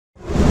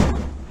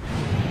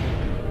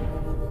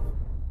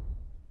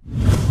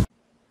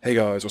Hey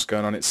guys, what's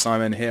going on? It's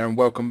Simon here and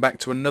welcome back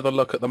to another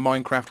look at the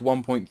Minecraft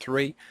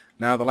 1.3.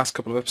 Now the last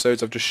couple of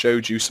episodes I've just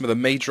showed you some of the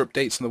major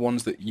updates and the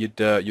ones that you'd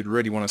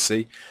really want to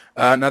see.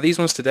 Now these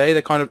ones today,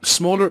 they're kind of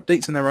smaller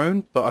updates in their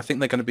own, but I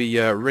think they're going to be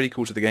really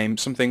cool to the game.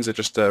 Some things are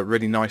just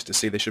really nice to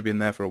see. They should be in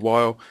there for a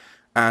while.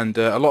 And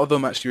a lot of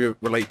them actually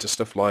relate to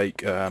stuff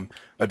like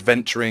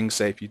adventuring,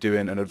 say if you're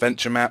doing an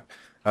adventure map,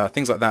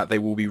 things like that, they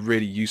will be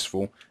really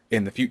useful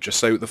in the future.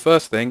 So the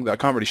first thing that I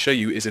can't really show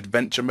you is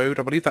adventure mode.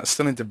 I believe that's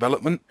still in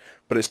development,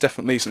 but it's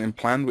definitely something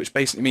planned, which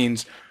basically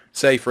means,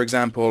 say for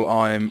example,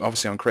 I'm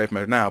obviously on creative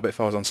mode now, but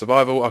if I was on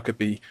survival, I could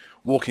be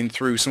walking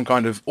through some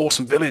kind of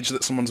awesome village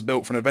that someone's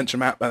built for an adventure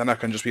map, and then I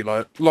can just be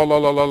like, lol,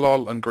 lol, lol, lol,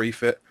 lol, and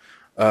grief it,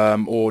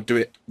 or do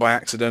it by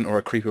accident, or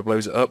a creeper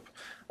blows it up.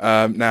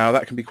 Now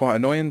that can be quite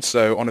annoying,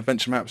 so on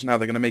adventure maps now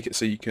they're going to make it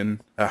so you can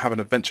have an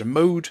adventure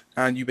mode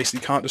and you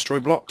basically can't destroy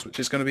blocks,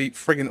 which is going to be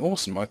friggin'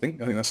 awesome, I think.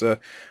 I think that's a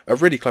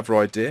really clever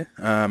idea,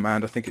 and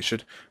I think it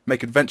should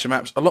make adventure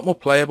maps a lot more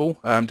playable,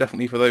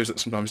 definitely for those that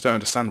sometimes don't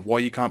understand why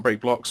you can't break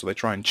blocks or they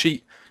try and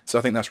cheat, so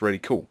I think that's really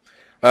cool.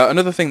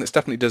 Another thing that's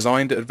definitely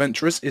designed at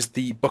adventurers is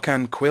the book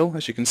and quill,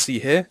 as you can see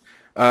here.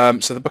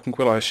 So the book and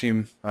quill, I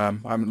assume, I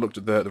haven't looked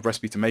at the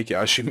recipe to make it,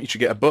 I assume you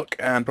should get a book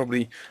and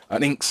probably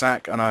an ink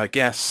sac and I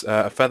guess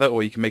a feather,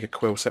 or you can make a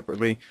quill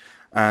separately.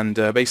 And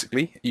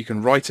basically, you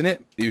can write in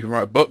it, you can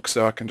write a book,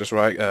 so I can just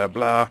write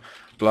blah,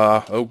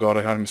 blah, oh god,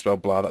 I can't even spell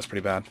blah, that's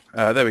pretty bad.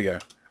 There we go,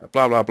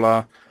 blah, blah,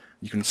 blah.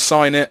 You can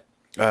sign it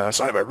by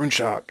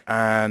RuneShark,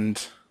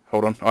 and,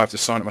 hold on, I have to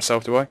sign it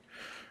myself, do I?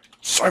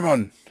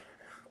 Simon!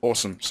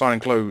 Awesome, sign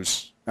and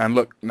close. And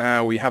look,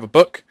 now we have a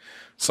book,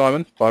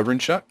 Simon by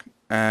RuneShark.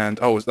 And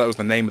oh, that was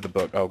the name of the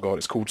book. Oh god,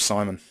 it's called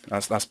Simon.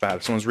 That's bad.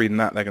 If someone's reading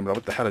that, they're gonna be like,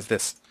 "What the hell is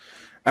this?"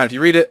 And if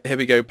you read it, here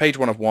we go, page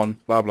 1 of 1.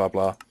 Blah blah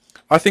blah.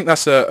 I think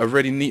that's a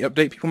really neat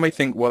update. People may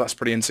think, well, that's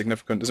pretty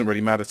insignificant. Doesn't really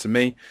matter to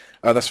me.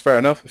 That's fair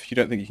enough if you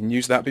don't think you can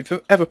use that. But if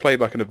you've ever played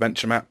like an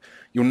adventure map,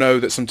 you'll know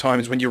that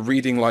sometimes when you're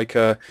reading like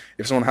if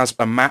someone has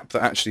a map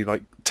that actually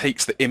like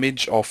takes the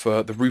image off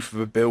the roof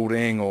of a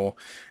building, or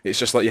it's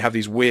just like you have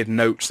these weird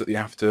notes that you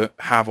have to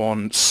have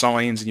on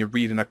signs and you're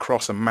reading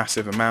across a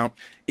massive amount.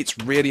 It's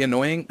really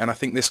annoying, and I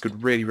think this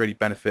could really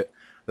benefit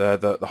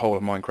the whole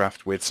of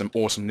Minecraft with some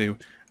awesome new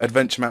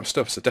adventure map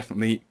stuff. So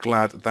definitely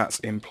glad that's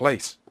in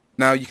place.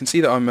 Now you can see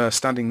that I'm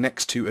standing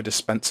next to a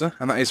dispenser,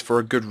 and that is for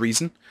a good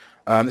reason.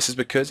 This is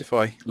because if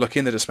I look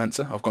in the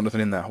dispenser, I've got nothing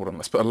in there. Hold on,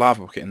 let's put a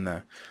lava bucket in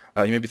there.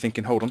 You may be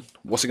thinking, hold on,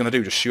 what's it going to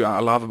do? Just shoot out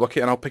a lava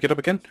bucket and I'll pick it up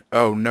again?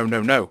 Oh, no,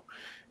 no, no.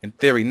 In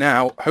theory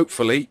now,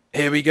 hopefully,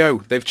 here we go.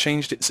 They've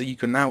changed it so you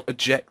can now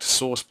eject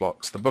source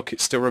blocks. The bucket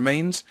still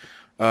remains.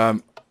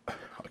 Can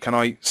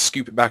I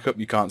scoop it back up?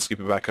 You can't scoop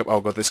it back up.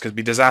 Oh god, this could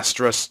be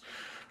disastrous.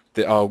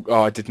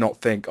 I did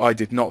not think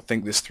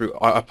this through.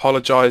 I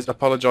apologize,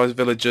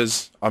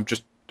 villagers. I've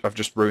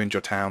just ruined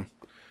your town.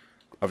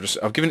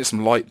 I've given it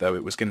some light though.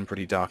 It was getting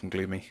pretty dark and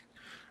gloomy.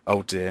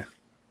 Oh dear.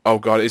 Oh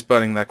god, it's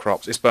burning their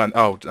crops. It's burned.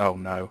 Oh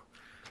no.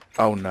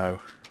 Oh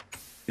no.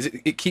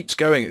 It keeps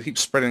going. It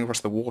keeps spreading across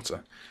the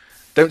water.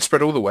 Don't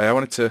spread all the way. I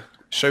wanted to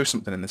show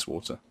something in this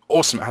water.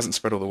 Awesome, it hasn't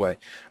spread all the way.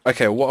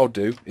 Okay, well, what I'll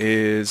do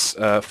is,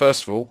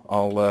 first of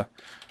all,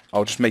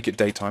 I'll just make it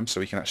daytime so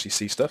we can actually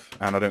see stuff,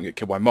 and I don't get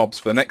killed by mobs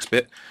for the next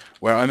bit,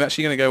 where I'm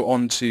actually going to go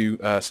on to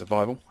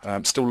survival.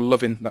 Still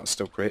loving, that's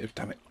still creative,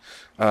 damn it.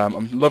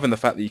 I'm loving the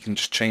fact that you can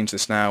just change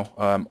this now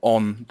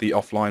on the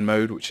offline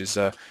mode, which is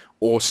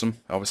awesome.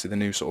 Obviously the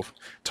new sort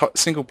of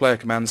single player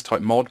commands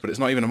type mod, but it's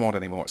not even a mod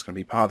anymore, it's going to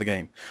be part of the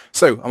game.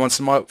 So, I'm on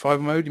survival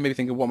mode. You may be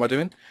thinking, what am I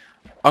doing?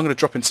 I'm going to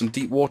drop in some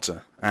deep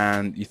water,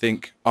 and you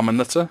think I'm a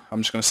nutter.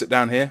 I'm just going to sit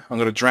down here. I'm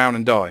going to drown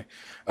and die.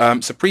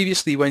 So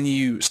previously when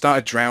you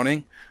started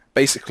drowning,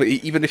 basically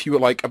even if you were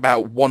like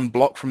about 1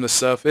 block from the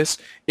surface,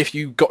 if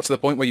you got to the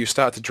point where you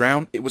started to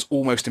drown, it was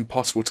almost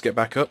impossible to get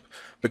back up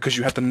because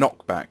you had the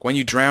knockback. When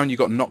you drown, you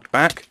got knocked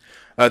back.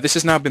 This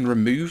has now been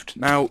removed.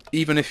 Now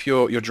even if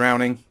you're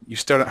drowning, you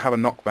still don't have a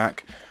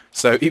knockback.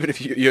 So even if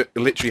you're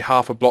literally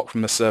half a block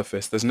from the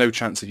surface, there's no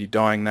chance of you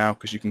dying now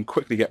because you can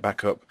quickly get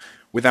back up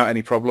without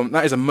any problem.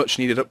 That is a much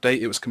needed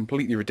update. It was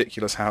completely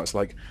ridiculous how it's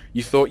like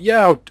you thought,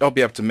 yeah, I'll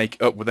be able to make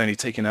it up with only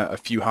taking a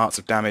few hearts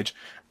of damage,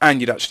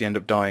 and you'd actually end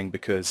up dying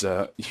because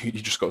you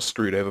just got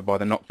screwed over by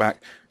the knockback.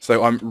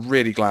 So I'm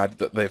really glad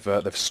that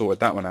they've sorted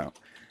that one out.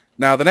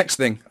 Now the next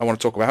thing I want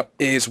to talk about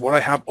is what I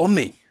have on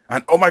me.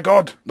 And oh my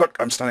god, look,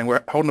 I'm standing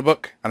holding a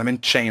book and I'm in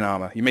chain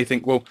armor. You may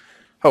think, well,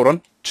 hold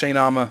on, chain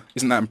armor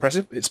isn't that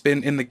impressive? It's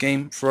been in the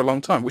game for a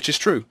long time, which is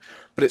true.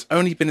 But it's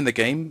only been in the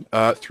game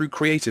through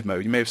creative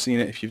mode. You may have seen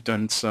it if you've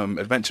done some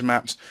adventure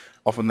maps.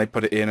 Often they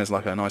put it in as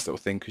like a nice little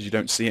thing because you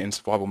don't see it in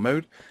survival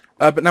mode.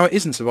 But now it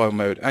is in survival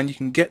mode, and you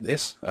can get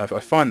this, if I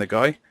find the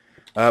guy,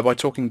 by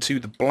talking to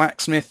the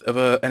blacksmith of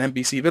an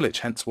NPC village,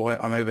 hence why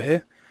I'm over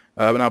here.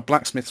 But now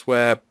blacksmiths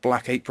wear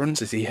black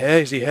aprons. Is he here?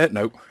 Is he here?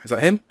 No. Is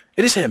that him?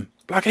 It is him!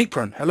 Black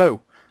apron!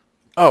 Hello!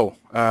 Oh,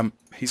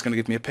 he's going to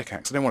give me a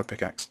pickaxe. I don't want a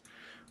pickaxe.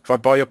 If I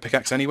buy your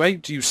pickaxe anyway,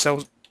 do you sell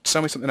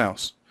me something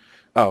else?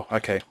 Oh,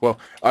 okay. Well,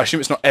 I assume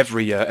it's not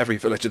every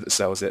villager that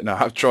sells it. No,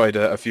 I've tried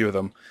a few of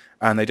them,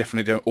 and they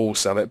definitely don't all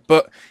sell it.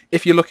 But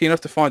if you're lucky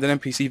enough to find an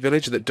NPC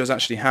village that does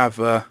actually have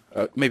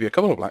maybe a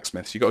couple of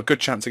blacksmiths, you've got a good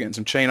chance of getting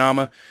some chain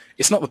armor.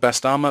 It's not the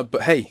best armor,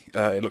 but hey,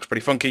 it looks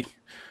pretty funky.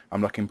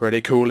 I'm looking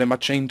pretty cool in my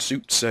chain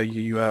suit, so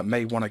you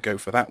may want to go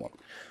for that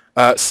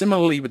one.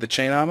 Similarly with the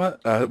chain armor,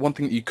 one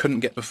thing that you couldn't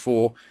get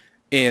before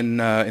in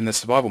the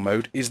survival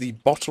mode is the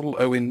bottle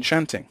o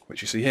enchanting,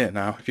 which you see here.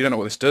 Now, if you don't know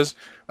what this does,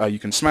 you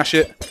can smash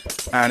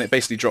it, and it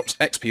basically drops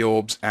XP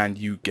orbs, and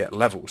you get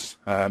levels.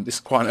 This is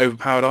quite an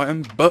overpowered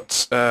item,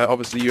 but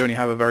obviously you only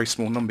have a very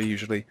small number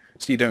usually,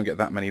 so you don't get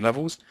that many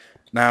levels.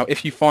 Now,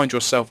 if you find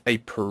yourself a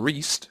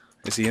priest,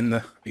 is he in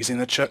the? He's in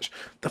the church.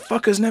 The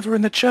fucker's never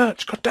in the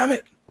church. God damn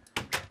it!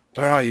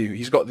 Where are you?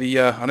 He's got the.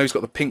 I know he's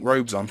got the pink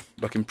robes on,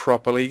 looking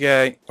properly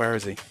gay. Where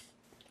is he?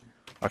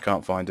 I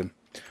can't find him.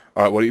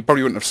 Alright, well, you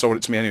probably wouldn't have sold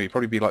it to me anyway. He'd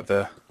probably be like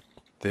the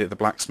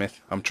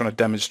blacksmith. I'm trying to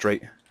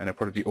demonstrate, and it'll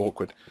probably be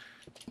awkward.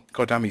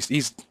 God damn,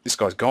 this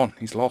guy's gone.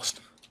 He's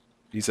lost.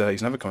 He's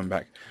never coming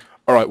back.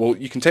 Alright, well,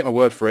 you can take my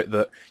word for it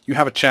that you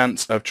have a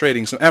chance of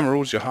trading some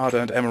emeralds, your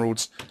hard-earned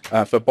emeralds,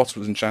 for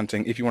bottles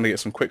enchanting if you want to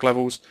get some quick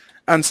levels.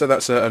 And so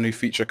that's a new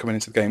feature coming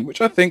into the game, which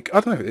I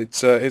don't know,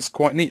 it's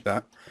quite neat,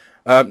 that.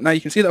 Now,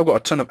 you can see that I've got a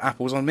ton of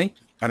apples on me.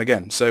 And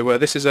again, so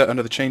this is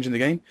another change in the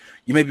game.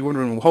 You may be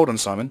wondering, well, hold on,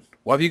 Simon.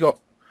 Why have you got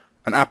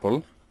an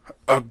apple,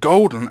 a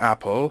golden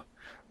apple,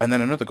 and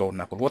then another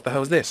golden apple? What the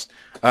hell is this?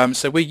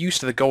 So we're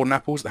used to the golden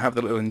apples that have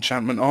the little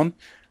enchantment on,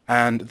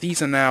 and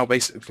these are now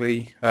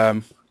basically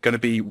going to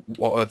be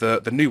what are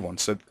the new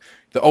ones. So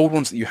the old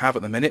ones that you have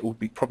at the minute will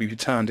probably be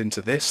turned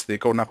into this, the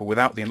golden apple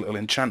without the little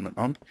enchantment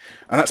on,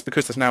 and that's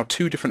because there's now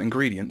two different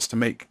ingredients to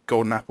make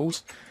golden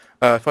apples.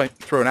 If I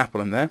throw an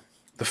apple in there,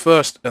 the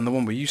first and the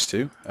one we're used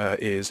to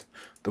is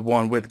the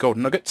one with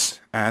golden nuggets,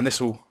 and this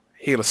will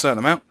heal a certain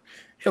amount.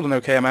 Heal an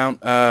okay amount,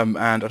 and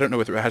I don't know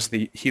whether it has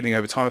the healing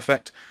over time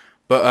effect,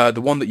 but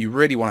the one that you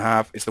really want to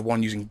have is the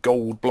one using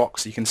gold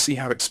blocks. So you can see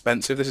how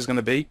expensive this is going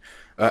to be.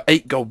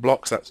 8 gold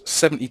blocks, that's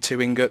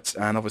 72 ingots,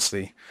 and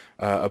obviously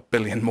a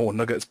billion more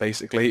nuggets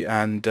basically,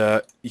 and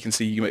you can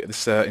see you get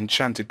this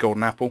enchanted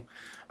golden apple.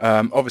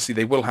 Obviously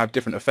they will have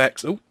different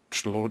effects. Oh,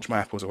 just launched my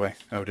apples away.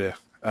 Oh dear.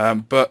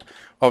 But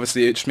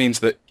obviously it just means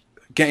that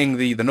getting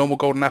the normal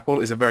golden apple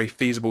is a very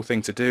feasible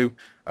thing to do.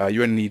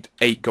 You only need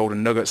 8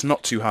 golden nuggets,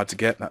 not too hard to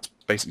get. That's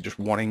basically just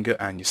 1 ingot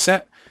and you're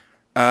set.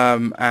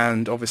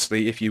 And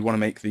obviously if you want to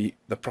make the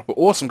proper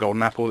awesome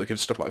golden apple that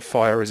gives stuff like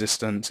fire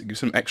resistance, it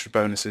gives some extra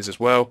bonuses as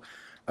well,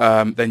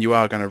 then you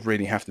are going to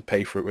really have to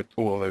pay for it with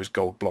all of those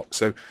gold blocks.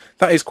 So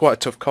that is quite a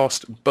tough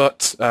cost,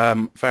 but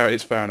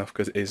it's fair enough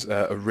because it is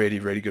a really,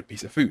 really good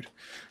piece of food.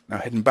 Now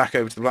heading back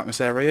over to the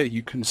blacksmith area,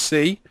 you can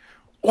see,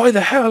 why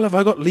the hell have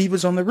I got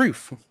levers on the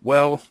roof?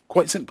 Well,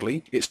 quite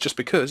simply, it's just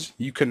because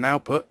you can now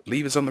put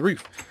levers on the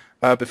roof.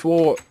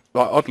 Before,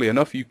 like, oddly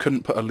enough, you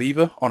couldn't put a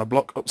lever on a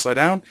block upside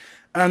down,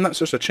 and that's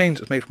just a change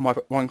that's made from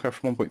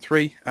Minecraft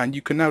 1.3, and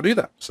you can now do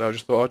that. So I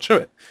just thought I'd show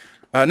it.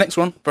 Next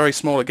one, very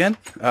small again,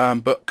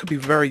 but could be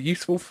very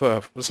useful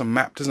for some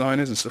map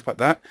designers and stuff like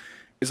that,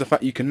 is the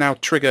fact you can now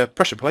trigger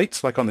pressure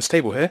plates, like on this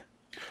table here,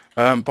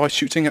 by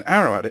shooting an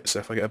arrow at it. So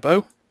if I get a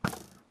bow,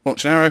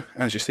 launch an arrow,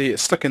 and as you see,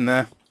 it's stuck in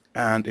there,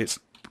 and it's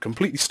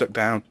completely stuck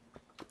down.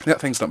 That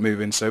thing's not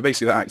moving, so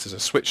basically that acts as a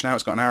switch now.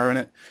 It's got an arrow in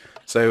it,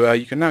 so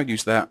you can now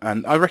use that,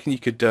 and I reckon you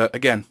could,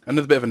 again,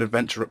 another bit of an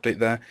adventure update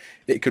there.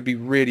 It could be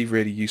really,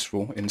 really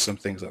useful in some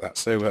things like that,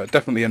 so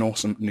definitely an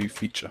awesome new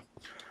feature.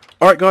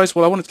 Alright guys,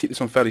 well I wanted to keep this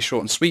one fairly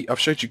short and sweet. I've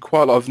showed you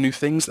quite a lot of new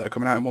things that are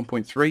coming out in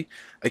 1.3.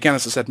 Again,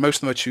 as I said, most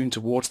of them are tuned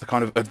towards the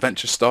kind of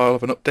adventure style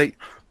of an update,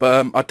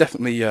 but I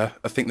definitely I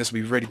think this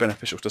will be really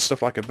beneficial to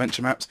stuff like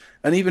adventure maps,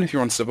 and even if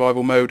you're on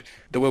survival mode,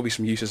 there will be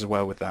some uses as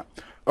well with that.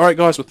 Alright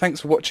guys, well thanks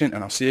for watching,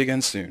 and I'll see you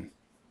again soon.